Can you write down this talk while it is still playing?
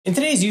In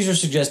today's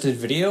user-suggested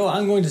video,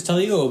 I'm going to tell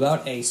you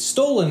about a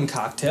stolen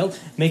cocktail,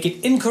 make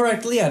it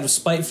incorrectly out of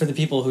spite for the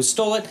people who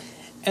stole it,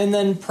 and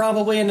then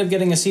probably end up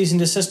getting a cease and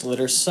desist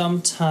letter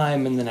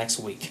sometime in the next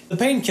week. The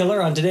Painkiller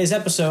on today's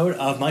episode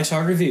of Mike's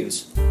Hard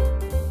Reviews.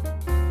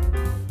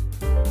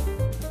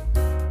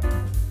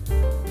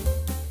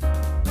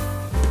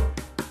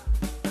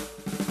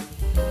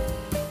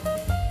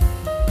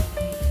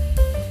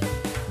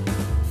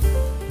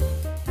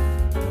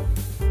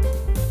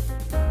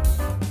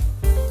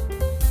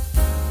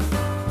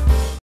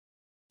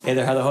 Hey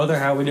there, hello there,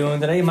 how are we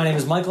doing today? My name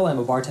is Michael, I'm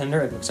a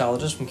bartender and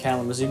mixologist from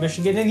Kalamazoo,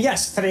 Michigan, and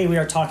yes, today we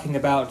are talking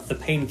about the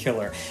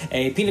Painkiller,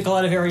 a Pina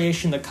Colada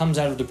variation that comes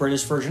out of the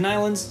British Virgin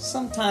Islands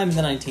sometime in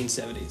the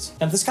 1970s.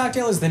 Now, this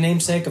cocktail is the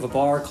namesake of a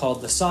bar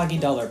called the Soggy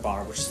Dollar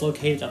Bar, which is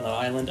located on the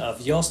island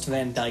of Jost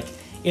van Dyke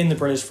in the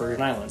British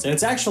Virgin Islands. And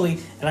it's actually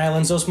an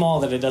island so small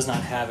that it does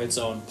not have its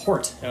own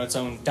port, its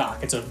own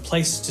dock, its own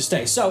place to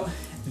stay. So,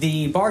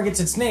 the bar gets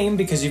its name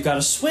because you've got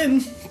to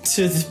swim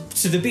to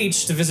the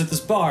beach to visit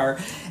this bar,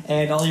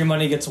 and all your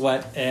money gets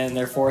wet, and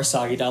therefore a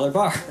soggy dollar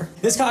bar.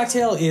 This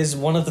cocktail is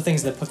one of the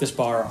things that put this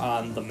bar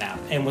on the map,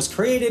 and was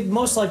created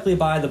most likely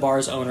by the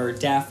bar's owner,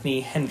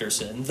 Daphne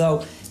Henderson,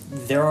 though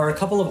there are a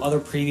couple of other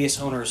previous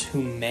owners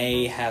who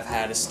may have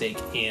had a stake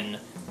in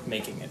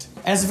making it.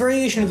 As a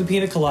variation of the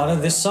Pina Colada,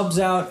 this subs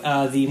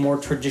out the more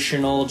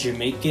traditional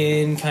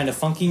Jamaican kind of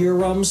funkier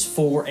rums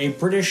for a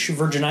British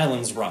Virgin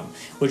Islands rum,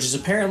 which is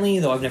apparently,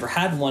 though I've never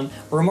had one,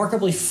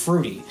 remarkably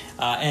fruity,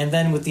 and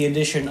then with the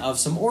addition of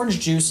some orange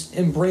juice,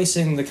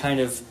 embracing the kind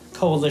of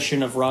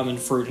coalition of rum and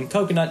fruit and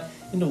coconut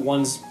into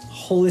one's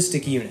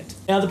holistic unit.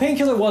 Now, the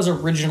Painkiller was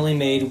originally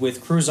made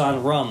with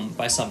Cruzan rum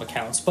by some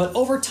accounts, but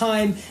over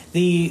time,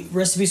 the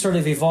recipe sort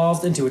of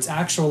evolved into its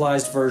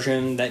actualized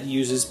version that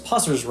uses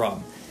Pusser's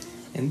rum.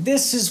 And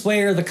this is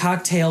where the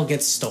cocktail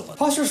gets stolen.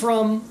 Pusser's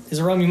rum is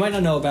a rum you might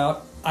not know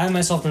about. I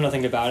myself know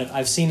nothing about it.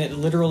 I've seen it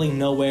literally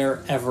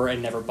nowhere ever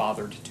and never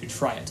bothered to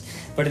try it.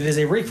 But it is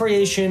a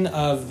recreation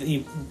of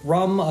the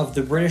rum of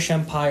the British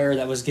Empire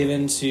that was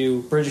given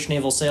to British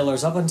naval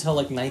sailors up until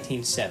like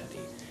 1970.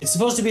 It's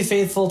supposed to be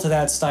faithful to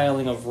that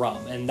styling of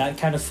rum, and that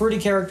kind of fruity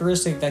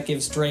characteristic that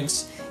gives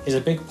drinks is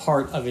a big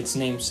part of its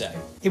namesake.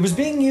 It was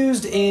being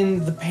used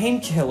in the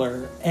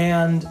Painkiller,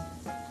 and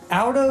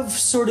out of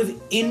sort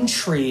of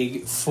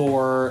intrigue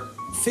for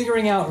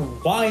figuring out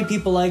why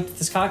people liked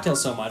this cocktail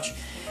so much,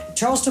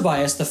 Charles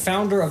Tobias, the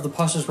founder of the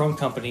Pusser's Rum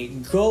Company,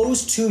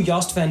 goes to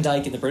Jost van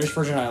Dyke in the British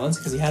Virgin Islands,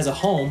 because he has a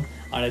home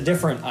on a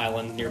different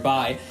island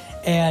nearby,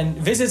 and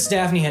visits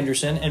Daphne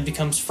Henderson and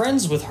becomes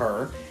friends with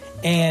her,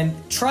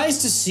 and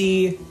tries to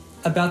see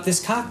about this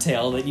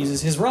cocktail that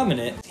uses his rum in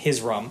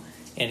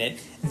it,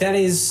 that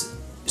is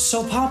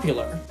so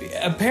popular.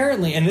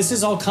 Apparently, and this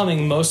is all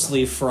coming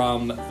mostly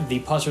from the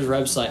Pusser's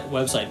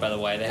website, by the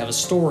way. They have a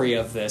story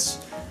of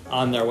this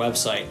on their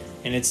website,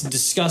 and it's a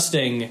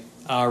disgusting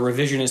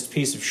revisionist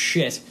piece of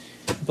shit.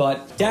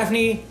 But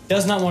Daphne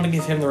does not want to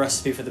give him the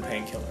recipe for the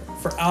Painkiller,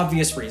 for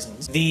obvious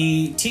reasons.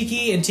 The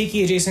tiki and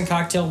tiki-adjacent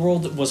cocktail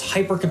world was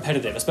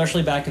hyper-competitive,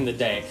 especially back in the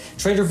day.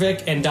 Trader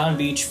Vic and Don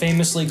Beach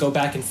famously go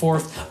back and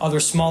forth. Other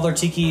smaller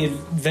tiki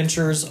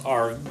adventures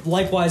are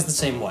likewise the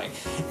same way.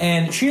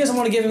 And she doesn't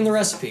want to give him the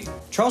recipe.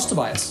 Charles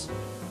Tobias,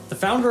 the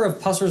founder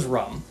of Pusser's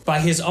Rum, by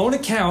his own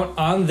account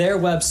on their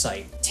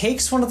website,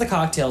 takes one of the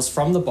cocktails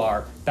from the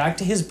bar back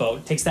to his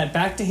boat, takes that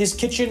back to his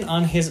kitchen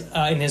on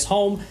in his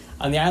home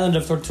on the island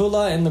of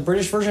Tortola in the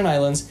British Virgin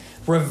Islands,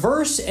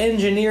 reverse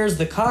engineers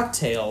the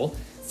cocktail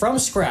from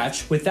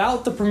scratch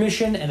without the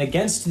permission and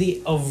against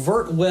the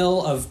overt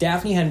will of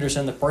Daphne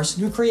Henderson, the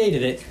person who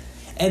created it,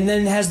 and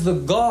then has the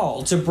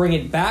gall to bring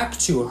it back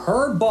to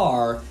her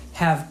bar,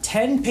 have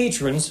 10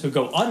 patrons who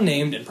go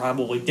unnamed and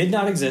probably did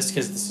not exist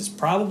because this is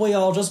probably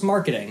all just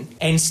marketing,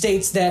 and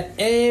states that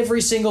every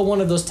single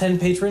one of those 10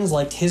 patrons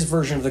liked his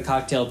version of the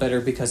cocktail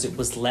better because it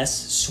was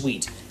less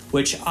sweet,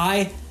 which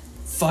I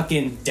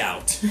fucking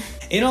doubt.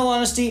 In all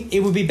honesty,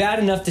 it would be bad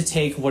enough to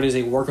take what is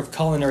a work of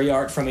culinary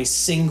art from a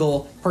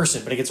single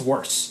person, but it gets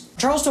worse.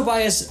 Charles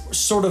Tobias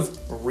sort of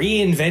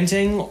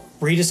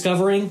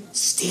rediscovering,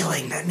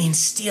 stealing, that means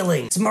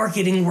stealing. It's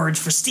marketing words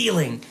for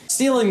stealing.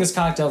 Stealing this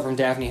cocktail from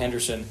Daphne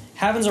Henderson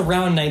happens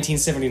around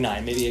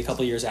 1979, maybe a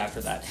couple years after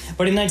that.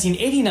 But in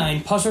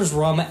 1989, Pusser's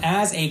Rum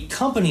as a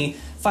company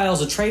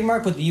files a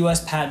trademark with the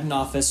US Patent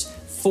Office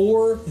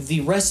for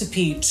the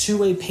recipe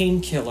to a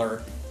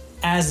Painkiller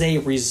as a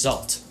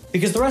result.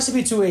 Because the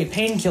recipe to a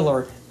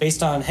Painkiller,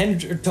 based on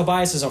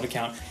Tobias' own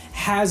account,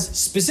 has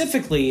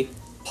specifically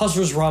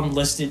Pusser's Rum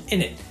listed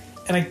in it.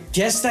 And I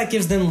guess that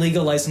gives them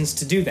legal license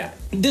to do that.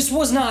 This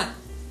was not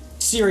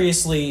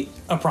seriously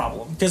a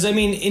problem. Because, I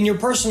mean, in your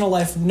personal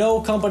life, no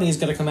company is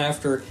going to come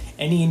after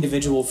any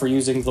individual for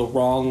using the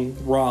wrong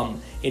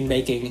rum in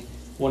making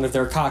one of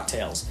their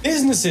cocktails.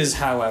 Businesses,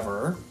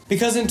 however,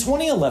 because in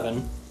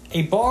 2011,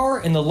 a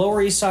bar in the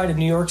Lower East Side of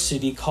New York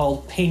City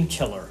called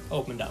Painkiller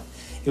opened up.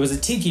 It was a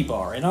tiki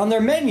bar, and on their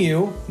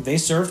menu, they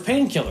served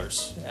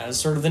painkillers as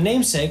sort of the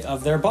namesake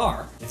of their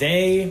bar.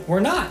 They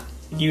were not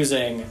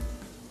using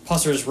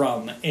Pusser's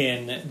rum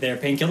in their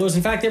painkillers.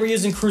 In fact, they were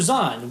using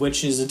Cruzan,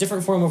 which is a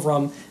different form of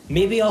rum,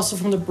 maybe also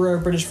from the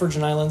British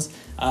Virgin Islands,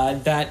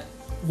 that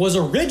was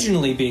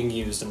originally being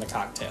used in the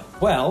cocktail.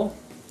 Well,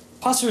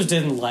 Pussers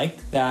didn't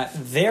like that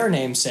their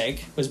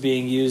namesake was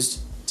being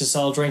used to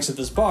sell drinks at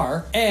this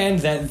bar, and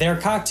that their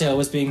cocktail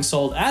was being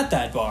sold at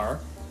that bar,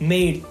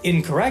 made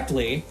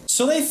incorrectly,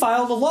 so they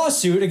filed a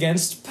lawsuit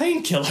against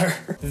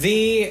Painkiller.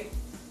 The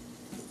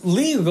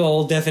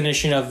legal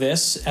definition of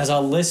this, as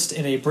I'll list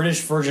in a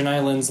British Virgin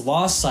Islands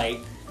law site,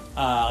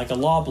 like a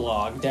law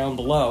blog down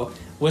below,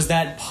 was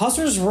that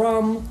Pusser's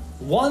rum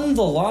won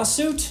the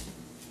lawsuit,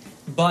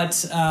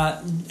 but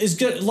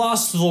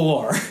lost the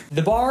war.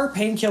 The bar,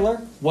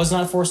 Painkiller, was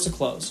not forced to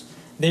close.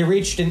 They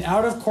reached an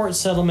out-of-court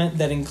settlement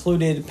that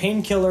included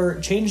Painkiller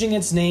changing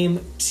its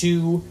name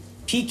to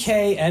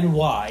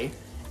PKNY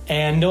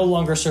and no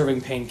longer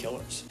serving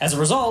painkillers. As a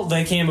result,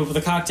 they came up with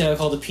a cocktail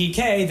called a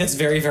PK that's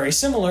very, very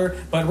similar,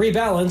 but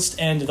rebalanced,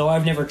 and though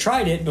I've never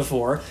tried it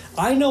before,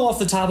 I know off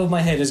the top of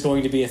my head is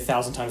going to be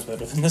 1,000 times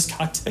better than this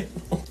cocktail.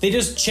 They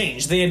just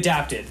changed, they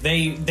adapted,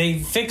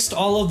 they fixed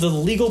all of the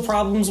legal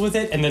problems with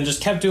it, and then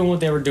just kept doing what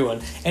they were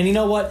doing. And you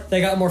know what?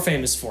 They got more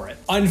famous for it.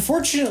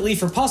 Unfortunately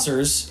for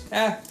Pussers,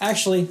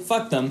 actually,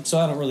 fuck them, so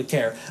I don't really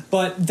care,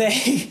 but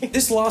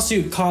this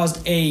lawsuit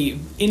caused a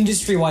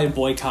industry-wide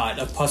boycott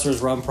of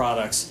Pusser's rum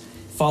products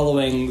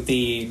following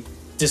the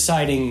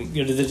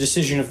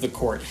decision of the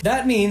court.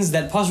 That means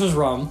that Pusser's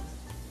rum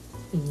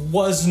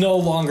was no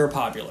longer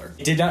popular.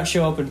 It did not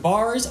show up in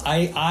bars.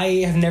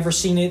 I have never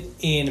seen it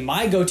in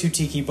my go-to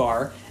tiki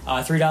bar,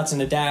 3 Dots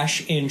and a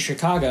Dash in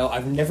Chicago.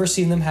 I've never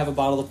seen them have a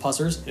bottle of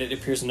Pusser's. It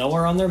appears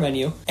nowhere on their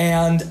menu.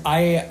 And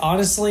I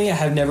honestly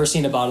have never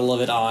seen a bottle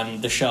of it on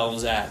the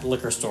shelves at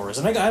liquor stores.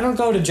 And I don't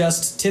go to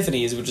just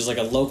Tiffany's, which is like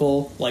a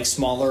local, like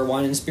smaller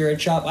wine and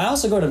spirit shop. I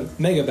also go to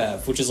Mega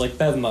Bev, which is like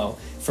Bevmo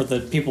for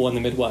the people in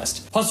the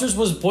Midwest. Pusser's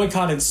was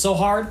boycotted so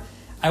hard,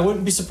 I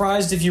wouldn't be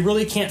surprised if you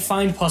really can't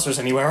find Pusser's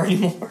anywhere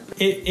anymore.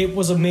 It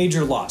was a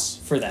major loss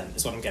for them,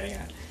 is what I'm getting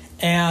at.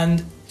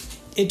 And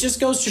it just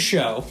goes to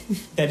show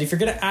that if you're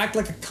gonna act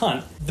like a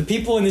cunt, the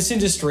people in this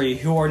industry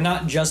who are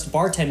not just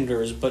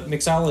bartenders, but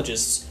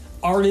mixologists,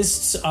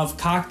 artists of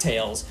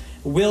cocktails,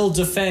 will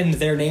defend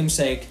their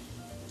namesake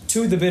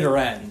to the bitter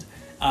end,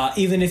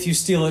 even if you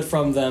steal it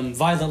from them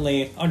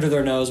violently under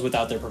their nose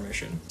without their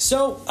permission.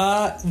 So,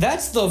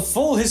 that's the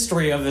full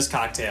history of this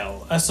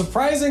cocktail. A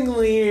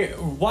surprisingly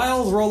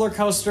wild roller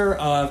coaster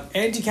of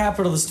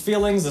anti-capitalist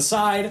feelings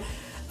aside,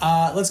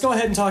 let's go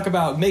ahead and talk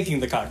about making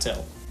the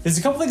cocktail. There's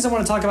a couple things I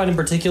want to talk about in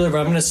particular, but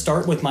I'm going to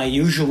start with my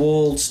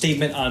usual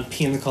statement on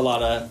Pina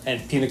Colada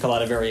and Pina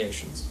Colada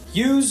variations.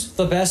 Use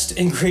the best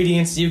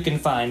ingredients you can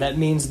find. That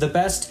means the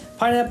best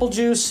pineapple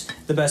juice,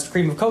 the best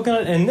cream of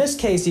coconut, and in this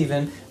case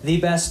even, the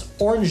best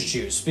orange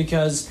juice,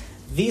 because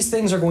these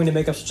things are going to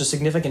make up such a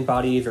significant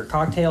body of your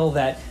cocktail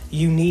that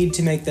you need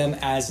to make them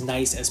as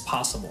nice as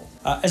possible.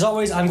 As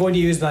always, I'm going to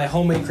use my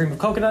homemade cream of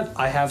coconut.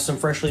 I have some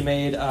freshly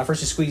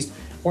squeezed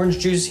orange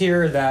juice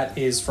here that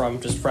is from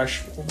just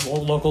fresh,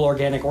 local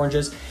organic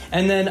oranges.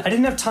 And then I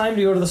didn't have time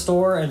to go to the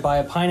store and buy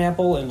a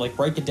pineapple and like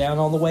break it down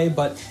all the way,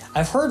 but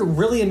I've heard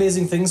really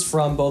amazing things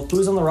from both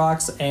Booze on the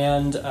Rocks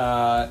and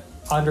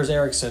Anders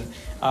Ericsson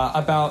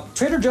about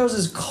Trader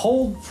Joe's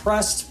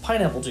cold-pressed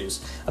pineapple juice.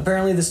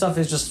 Apparently this stuff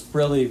is just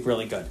really,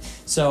 really good.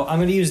 So I'm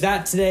going to use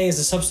that today as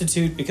a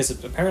substitute because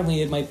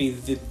apparently it might be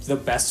the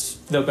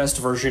best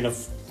version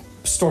of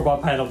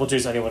store-bought pineapple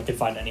juice anyone can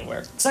find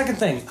anywhere. Second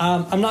thing,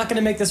 I'm not going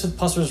to make this with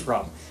Pusser's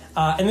rum.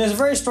 And there's a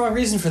very strong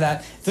reason for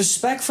that. The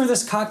spec for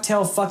this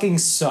cocktail fucking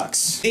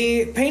sucks.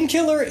 The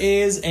Painkiller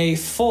is a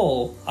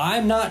full,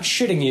 I'm not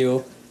shitting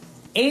you,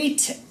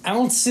 8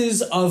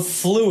 ounces of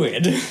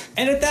fluid.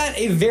 And at that,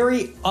 a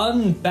very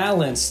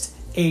unbalanced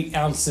 8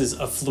 ounces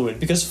of fluid,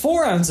 because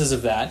 4 ounces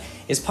of that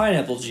is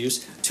pineapple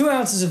juice, 2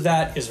 ounces of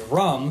that is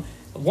rum,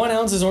 1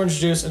 ounce is orange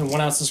juice, and 1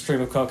 ounce is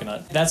cream of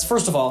coconut. That's,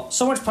 first of all,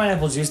 so much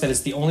pineapple juice that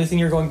it's the only thing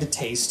you're going to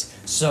taste.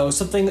 So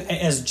something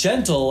as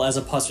gentle as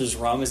a Pusser's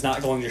rum is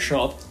not going to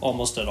show up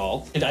almost at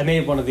all. And I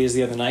made one of these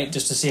the other night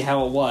just to see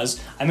how it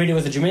was. I made it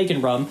with a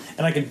Jamaican rum,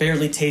 and I could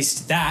barely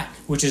taste that,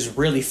 which is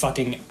really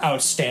fucking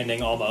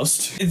outstanding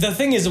almost. The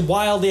thing is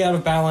wildly out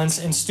of balance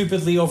and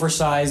stupidly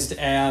oversized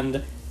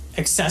and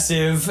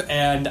excessive,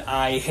 and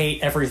I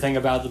hate everything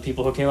about the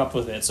people who came up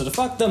with it. So to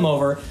fuck them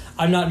over,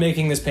 I'm not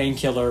making this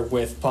Painkiller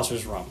with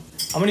Pusser's rum.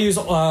 I'm going to use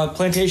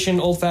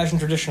Plantation Old-Fashioned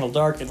Traditional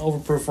Dark and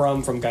Overproof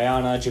rum from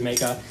Guyana,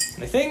 Jamaica,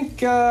 and I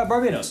think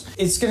Barbados.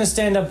 It's going to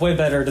stand up way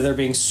better to there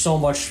being so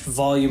much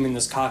volume in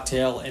this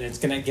cocktail, and it's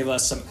going to give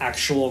us some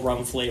actual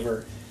rum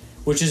flavor,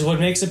 which is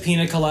what makes a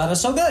Pina Colada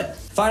so good.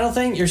 Final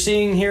thing you're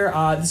seeing here,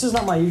 this is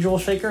not my usual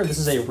shaker. This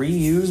is a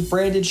reuse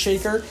branded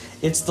shaker.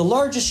 It's the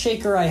largest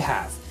shaker I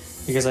have,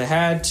 because I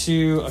had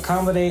to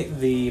accommodate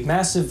the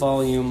massive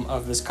volume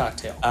of this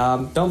cocktail.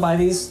 Don't buy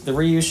these. The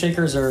reuse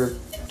shakers are...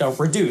 No,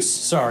 Reduce.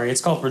 Sorry,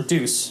 it's called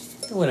Reduce.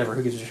 Whatever,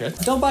 who gives a shit?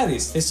 Don't buy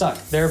these. They suck.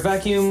 They're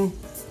vacuum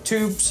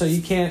tubes, so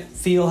you can't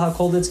feel how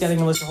cold it's getting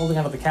unless you're holding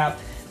onto the cap.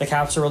 The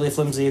caps are really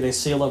flimsy. They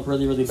seal up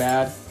really, really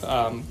bad,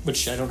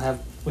 which I don't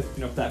have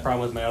with that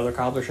problem with my other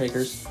cobbler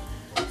shakers.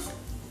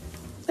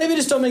 Maybe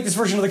just don't make this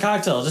version of the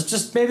cocktail.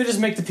 Maybe just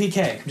make the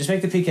PK. Just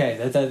make the PK.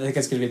 I think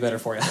that's going to be better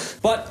for you.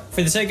 But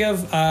for the sake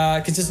of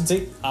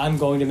consistency, I'm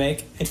going to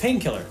make a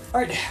painkiller.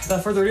 All right,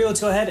 without further ado, let's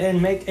go ahead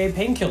and make a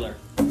painkiller.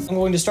 I'm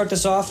going to start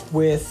this off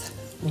with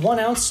 1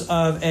 ounce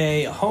of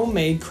a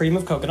homemade cream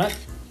of coconut.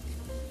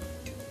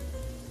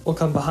 We'll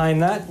come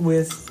behind that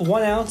with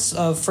 1 ounce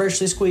of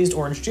freshly squeezed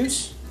orange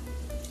juice.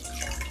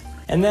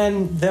 And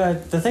then the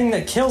thing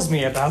that kills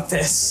me about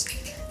this,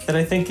 that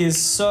I think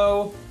is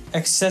so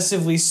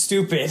excessively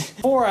stupid,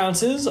 4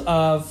 ounces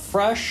of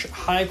fresh,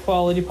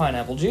 high-quality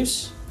pineapple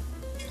juice.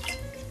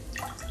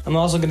 I'm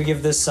also going to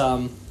give this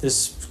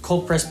this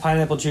cold-pressed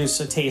pineapple juice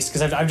a taste,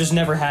 because I've just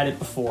never had it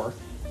before,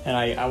 and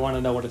I want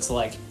to know what it's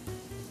like.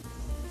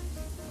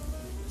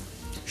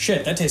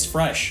 Shit, that tastes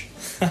fresh.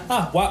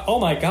 Wow, oh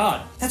my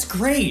god, that's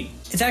great.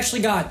 It's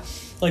actually got,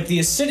 like, the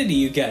acidity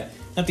you get.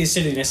 Not the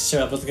acidity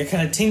necessarily, but like a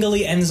kind of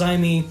tingly,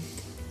 enzyme-y,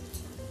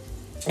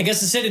 I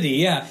guess acidity,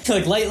 yeah.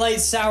 Like light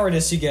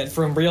sourness you get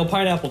from real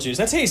pineapple juice.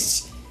 That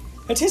tastes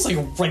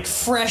like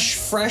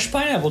fresh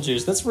pineapple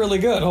juice. That's really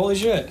good, holy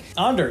shit.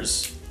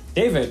 Anders,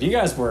 David, you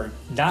guys were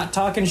not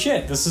talking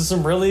shit. This is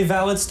some really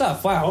valid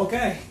stuff. Wow,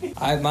 okay.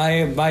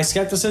 My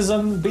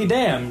skepticism be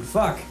damned,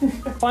 fuck.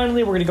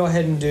 Finally, we're gonna go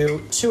ahead and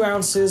do 2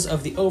 ounces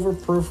of the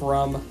overproof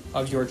rum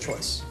of your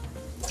choice.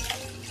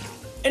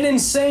 An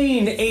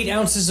insane 8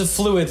 ounces of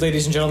fluid,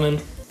 ladies and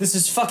gentlemen. This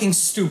is fucking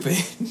stupid.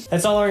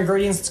 That's all our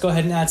ingredients. Let's go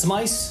ahead and add some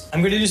ice. I'm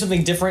going to do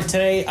something different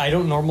today. I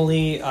don't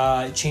normally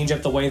change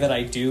up the way that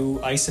I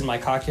do ice in my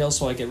cocktails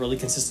so I get really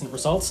consistent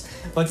results.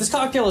 But this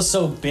cocktail is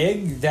so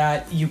big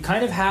that you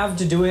kind of have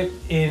to do it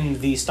in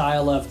the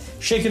style of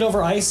shake it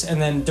over ice and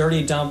then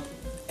dirty dump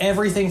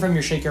everything from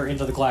your shaker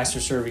into the glass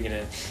you're serving it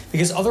in.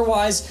 Because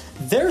otherwise,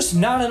 there's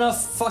not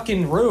enough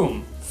fucking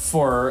room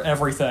for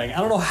everything. I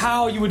don't know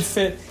how you would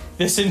fit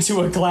this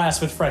into a glass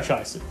with fresh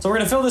ice. So we're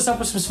gonna fill this up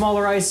with some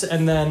smaller ice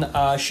and then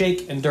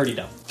shake and dirty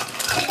dump.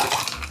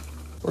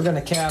 We're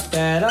gonna cap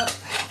that up,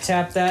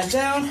 tap that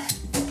down,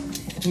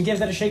 and give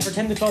that a shake for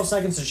 10 to 12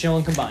 seconds to chill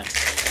and combine.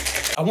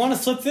 I wanna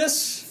flip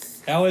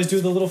this. I always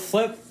do the little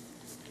flip,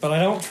 but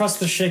I don't trust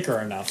the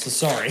shaker enough, so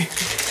sorry.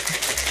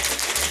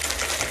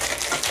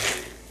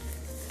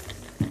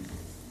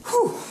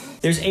 Whew.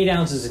 There's 8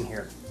 ounces in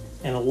here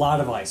and a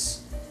lot of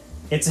ice.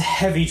 It's a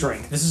heavy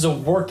drink. This is a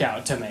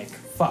workout to make.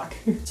 Fuck.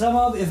 Some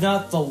of, if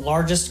not the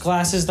largest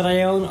glasses that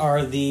I own,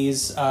 are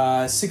these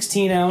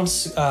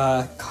 16-ounce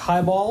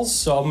highballs,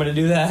 so I'm gonna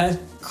do that.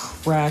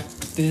 Crack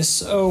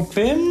this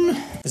open.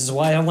 This is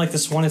why I don't like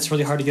this one, it's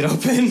really hard to get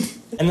open.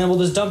 And then we'll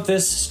just dump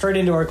this straight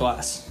into our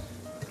glass.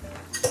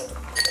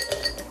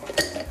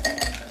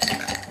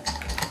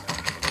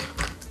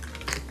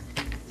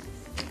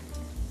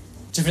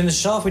 To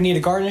finish off, we need a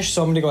garnish,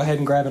 so I'm gonna go ahead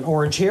and grab an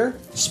orange here,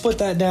 split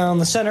that down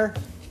the center,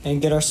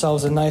 and get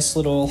ourselves a nice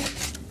little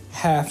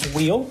half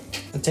wheel,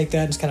 and take that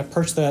and just kind of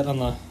perch that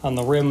on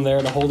the rim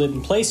there to hold it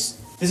in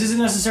place. This isn't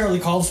necessarily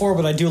called for,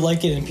 but I do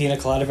like it in Pina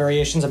Colada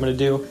variations. I'm going to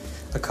do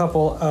a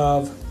couple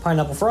of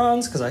pineapple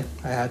fronds because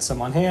I had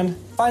some on hand.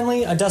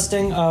 Finally, a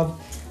dusting of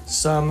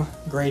some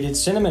grated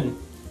cinnamon.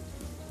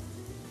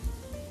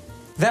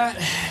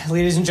 That,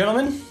 ladies and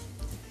gentlemen,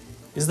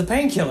 is the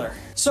painkiller.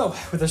 So,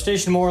 with our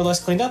station more or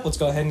less cleaned up, let's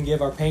go ahead and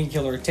give our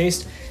painkiller a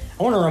taste.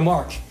 I want to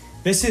remark,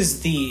 this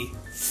is the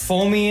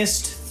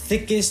foamiest,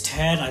 thickest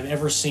head I've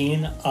ever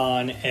seen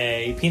on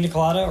a pina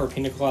colada or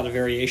pina colada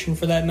variation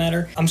for that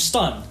matter. I'm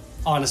stunned,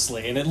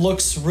 honestly, and it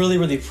looks really,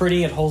 really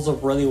pretty. It holds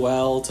up really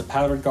well to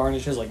powdered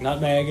garnishes like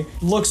nutmeg.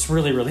 It looks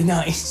really, really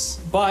nice.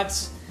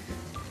 But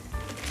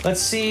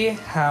let's see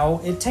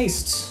how it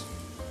tastes.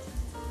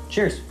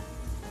 Cheers.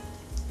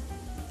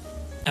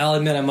 I'll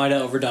admit I might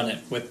have overdone it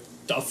with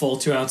a full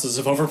 2 ounces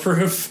of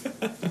overproof.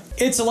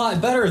 It's a lot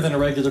better than a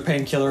regular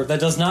painkiller that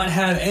does not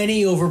have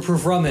any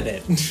overproof rum in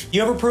it. The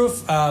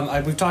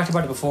overproof, we've talked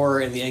about it before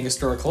in the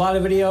Angostura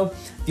Colada video.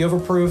 The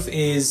overproof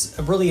is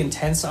really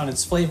intense on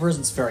its flavors.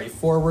 It's very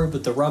forward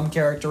with the rum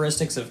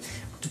characteristics of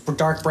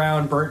dark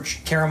brown, burnt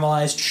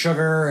caramelized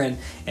sugar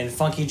and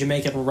funky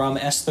Jamaican rum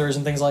esters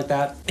and things like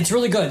that. It's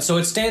really good. So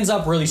it stands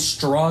up really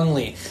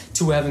strongly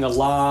to having a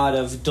lot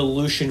of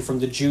dilution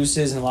from the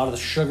juices and a lot of the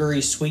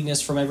sugary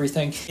sweetness from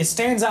everything. It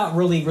stands out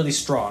really, really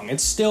strong.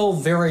 It's still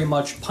very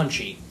much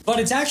punchy, but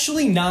it's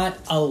actually not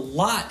a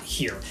lot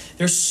here.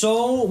 There's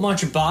so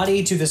much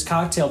body to this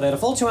cocktail that a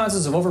full 2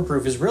 ounces of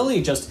overproof is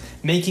really just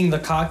making the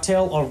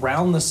cocktail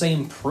around the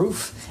same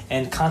proof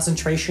and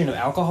concentration of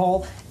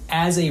alcohol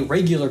as a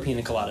regular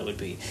pina colada would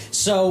be.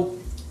 So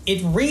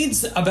it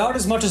reads about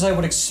as much as I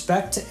would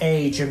expect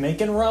a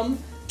Jamaican rum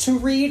to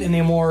read in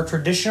a more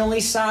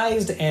traditionally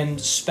sized and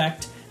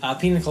specced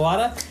pina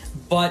colada,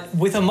 but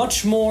with a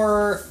much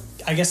more,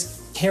 I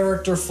guess,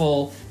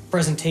 characterful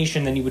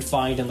presentation than you would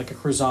find in like a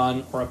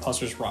Cruzan or a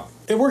Pusser's rum.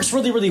 It works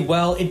really, really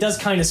well. It does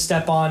kind of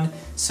step on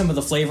some of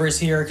the flavors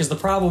here because the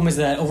problem is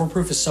that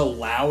overproof is so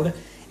loud,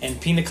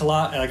 and pina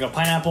colada, like a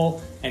pineapple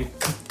and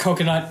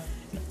coconut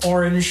and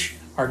orange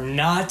are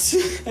not.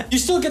 You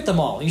still get them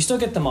all. You still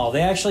get them all.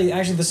 They actually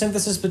the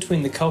synthesis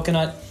between the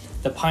coconut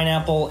the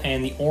pineapple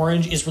and the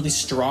orange is really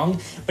strong,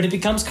 but it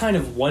becomes kind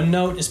of one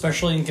note,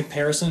 especially in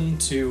comparison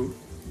to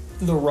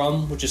the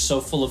rum, which is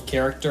so full of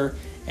character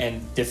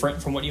and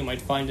different from what you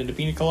might find in a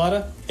pina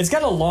colada. It's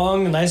got a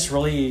long, nice,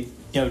 really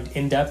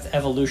in-depth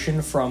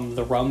evolution from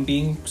the rum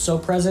being so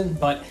present,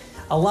 but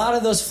a lot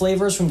of those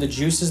flavors from the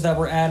juices that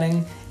we're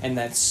adding and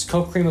that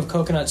cream of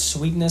coconut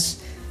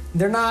sweetness,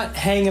 they're not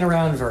hanging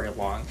around very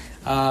long.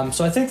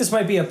 So I think this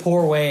might be a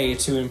poor way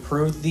to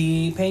improve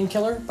the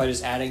Painkiller by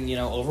just adding,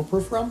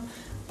 overproof rum,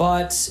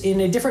 but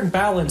in a different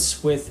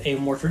balance with a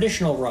more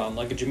traditional rum,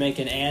 like a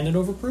Jamaican and an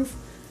overproof,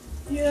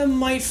 you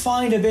might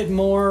find a bit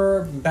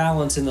more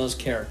balance in those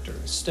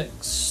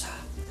characteristics.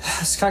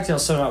 This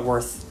cocktail's so not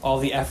worth all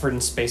the effort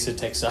and space it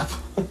takes up.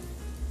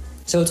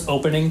 So it's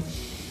opening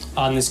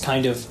on this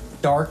kind of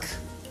dark,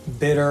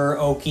 bitter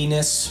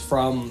oakiness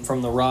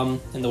from the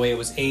rum and the way it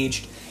was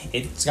aged.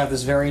 It's got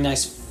this very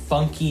nice,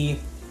 funky,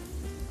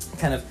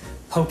 kind of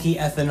pokey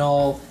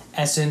ethanol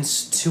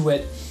essence to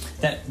it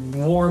that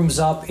warms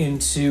up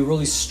into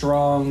really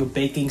strong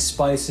baking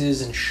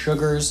spices and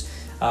sugars.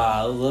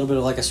 A little bit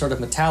of like a sort of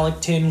metallic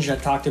tinge I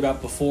talked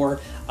about before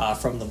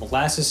from the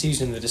molasses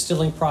used in the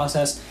distilling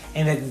process.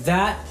 And at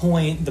that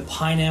point, the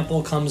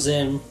pineapple comes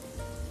in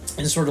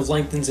and sort of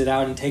lengthens it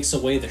out and takes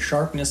away the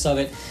sharpness of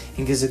it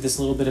and gives it this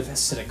little bit of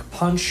acidic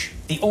punch.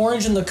 The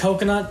orange and the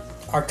coconut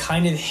are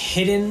kind of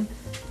hidden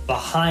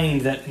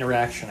behind that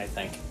interaction, I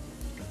think.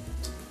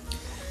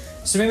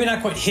 So maybe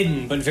not quite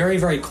hidden, but very,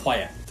 very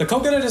quiet. The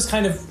coconut is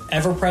kind of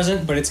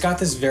ever-present, but it's got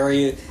this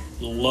very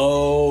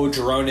low,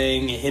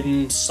 droning,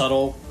 hidden,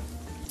 subtle...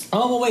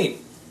 Oh, well,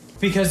 wait.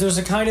 Because there's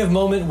a kind of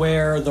moment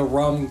where the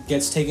rum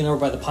gets taken over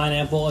by the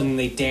pineapple and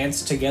they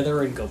dance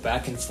together and go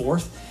back and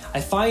forth. I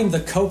find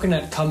the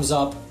coconut comes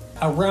up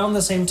around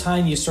the same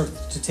time you start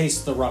to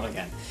taste the rum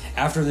again.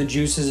 After the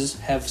juices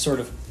have sort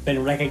of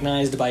been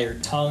recognized by your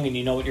tongue and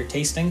you know what you're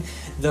tasting,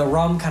 the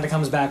rum kind of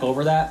comes back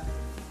over that.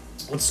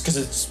 It's because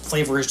its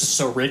flavor is just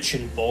so rich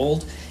and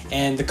bold,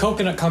 and the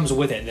coconut comes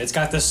with it. It's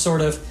got this sort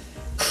of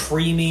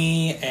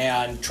creamy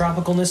and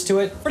tropicalness to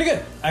it. Pretty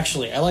good,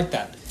 actually. I like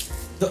that.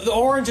 The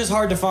orange is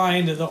hard to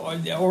find.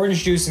 The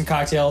orange juice in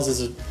cocktails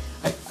is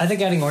I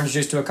think adding orange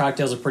juice to a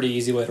cocktail is a pretty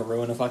easy way to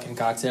ruin a fucking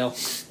cocktail.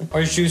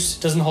 Orange juice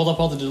doesn't hold up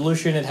all the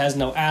dilution. It has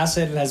no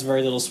acid. It has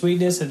very little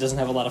sweetness. It doesn't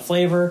have a lot of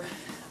flavor.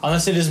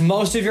 Unless it is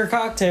most of your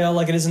cocktail,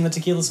 like it is in the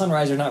Tequila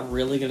Sunrise, you're not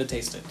really going to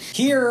taste it.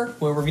 Here,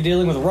 where we're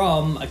dealing with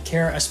rum,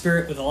 a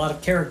spirit with a lot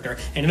of character,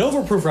 and an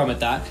overproof rum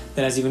at that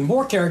has even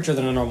more character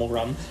than a normal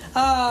rum,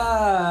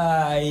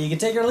 you can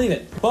take it or leave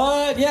it.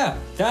 But yeah,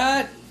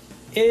 that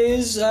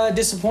is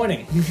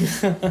disappointing.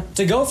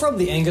 To go from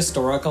the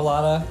Angostura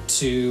Colada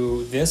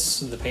to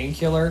this, the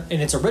Painkiller, in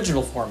its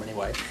original form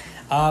anyway,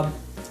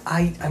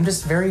 I'm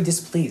just very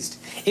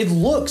displeased. It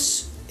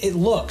looks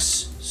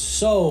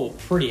so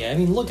pretty. I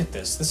mean, look at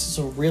this. This is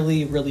a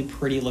really, really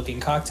pretty looking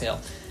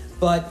cocktail.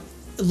 But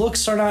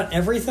looks are not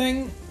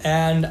everything,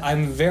 and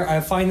I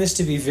find this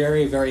to be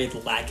very, very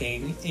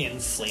lacking in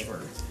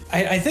flavor.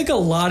 I think a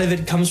lot of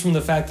it comes from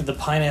the fact that the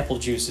pineapple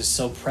juice is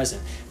so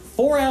present.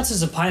 4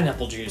 ounces of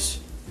pineapple juice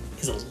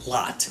is a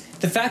lot.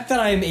 The fact that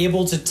I'm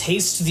able to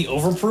taste the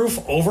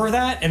overproof over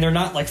that and they're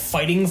not like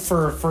fighting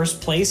for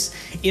first place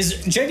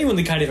is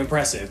genuinely kind of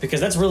impressive, because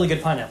that's really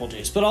good pineapple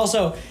juice. But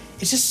also,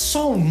 it's just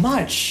so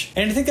much.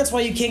 And I think that's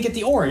why you can't get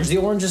the orange. The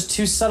orange is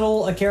too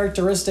subtle a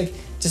characteristic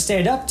to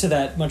stand up to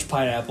that much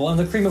pineapple, and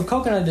the cream of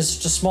coconut is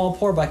such a small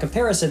pour by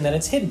comparison that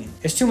it's hidden.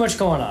 There's too much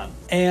going on.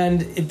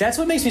 And that's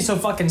what makes me so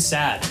fucking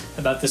sad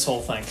about this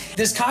whole thing.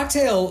 This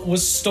cocktail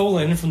was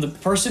stolen from the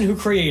person who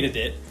created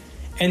it,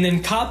 and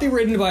then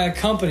copywritten by a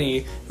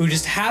company who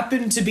just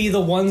happened to be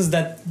the ones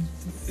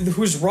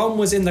whose rum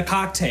was in the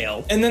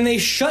cocktail. And then they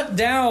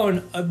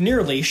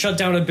nearly shut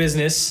down a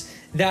business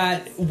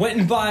that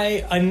went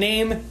by a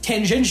name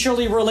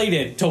tangentially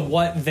related to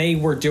what they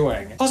were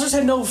doing. Pussers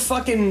had no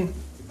fucking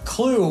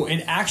clue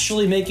in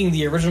actually making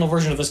the original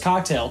version of this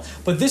cocktail,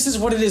 but this is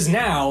what it is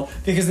now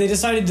because they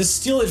decided to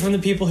steal it from the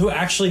people who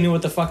actually knew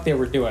what the fuck they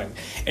were doing.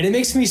 And it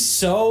makes me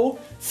so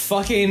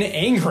fucking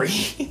angry.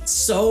 It's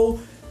so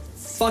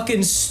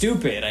fucking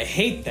stupid. I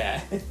hate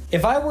that.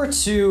 If I were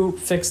to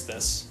fix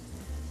this,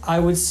 I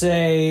would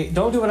say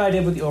don't do what I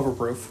did with the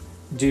overproof.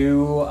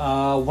 Do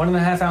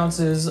 1.5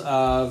 ounces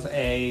of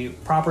a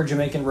proper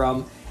Jamaican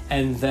rum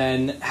and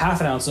then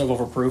half an ounce of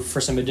overproof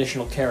for some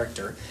additional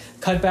character.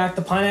 Cut back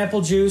the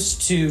pineapple juice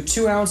to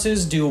 2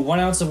 ounces, do 1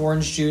 ounce of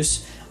orange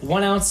juice,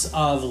 1 ounce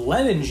of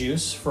lemon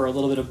juice for a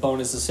little bit of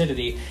bonus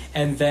acidity,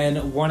 and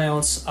then 1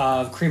 ounce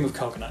of cream of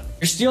coconut.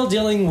 You're still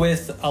dealing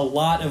with a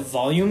lot of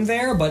volume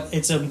there, but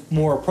it's a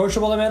more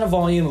approachable amount of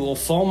volume. It will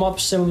foam up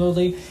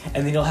similarly,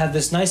 and then you'll have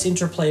this nice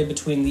interplay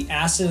between the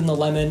acid in the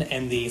lemon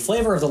and the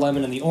flavor of the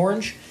lemon and the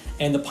orange,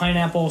 and the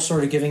pineapple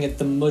sort of giving it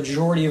the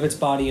majority of its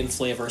body and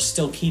flavor,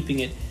 still keeping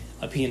it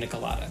a pina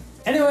colada.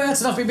 Anyway, that's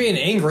enough of me being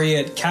angry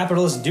at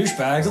capitalist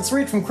douchebags. Let's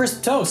read from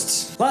Crisp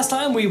Toasts. Last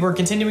time we were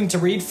continuing to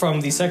read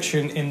from the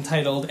section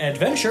entitled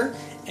Adventure,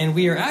 and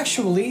we are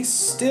actually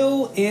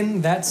still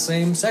in that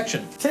same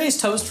section.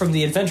 Today's toast from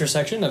the Adventure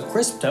section of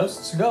Crisp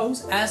Toasts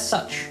goes as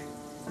such.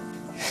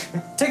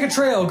 Take a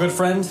trail, good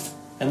friend,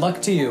 and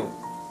luck to you.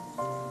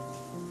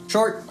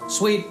 Short,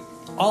 sweet,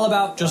 all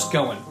about just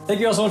going. Thank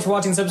you all so much for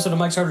watching this episode of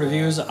Mike's Hard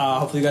Reviews.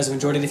 Hopefully you guys have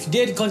enjoyed it. If you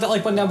did, click that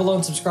like button down below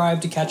and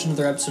subscribe to catch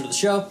another episode of the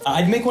show.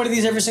 I'd make one of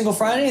these every single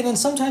Friday and then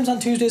sometimes on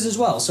Tuesdays as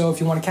well. So if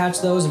you want to catch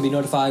those and be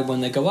notified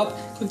when they go up,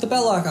 click the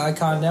bell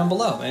icon down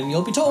below and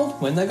you'll be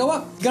told when they go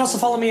up. You can also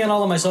follow me on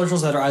all of my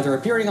socials that are either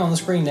appearing on the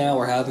screen now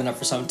or have been up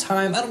for some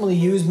time. I don't really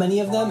use many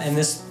of them, and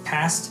this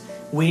past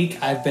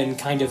week I've been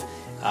kind of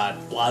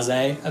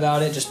blasé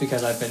about it just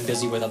because I've been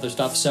busy with other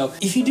stuff. So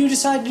if you do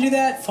decide to do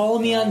that, follow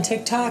me on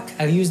TikTok.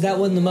 I've used that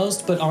one the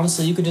most, but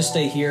honestly you could just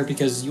stay here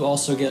because you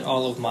also get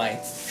all of my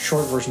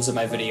short versions of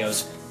my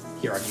videos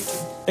here on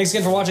YouTube. Thanks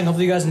again for watching.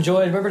 Hopefully you guys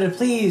enjoyed. Remember to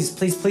please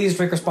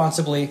drink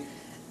responsibly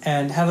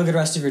and have a good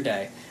rest of your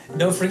day.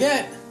 Don't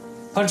forget,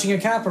 punching a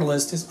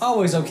capitalist is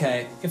always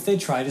okay if they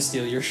try to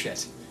steal your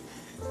shit.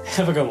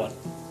 Have a good one.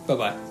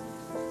 Bye-bye.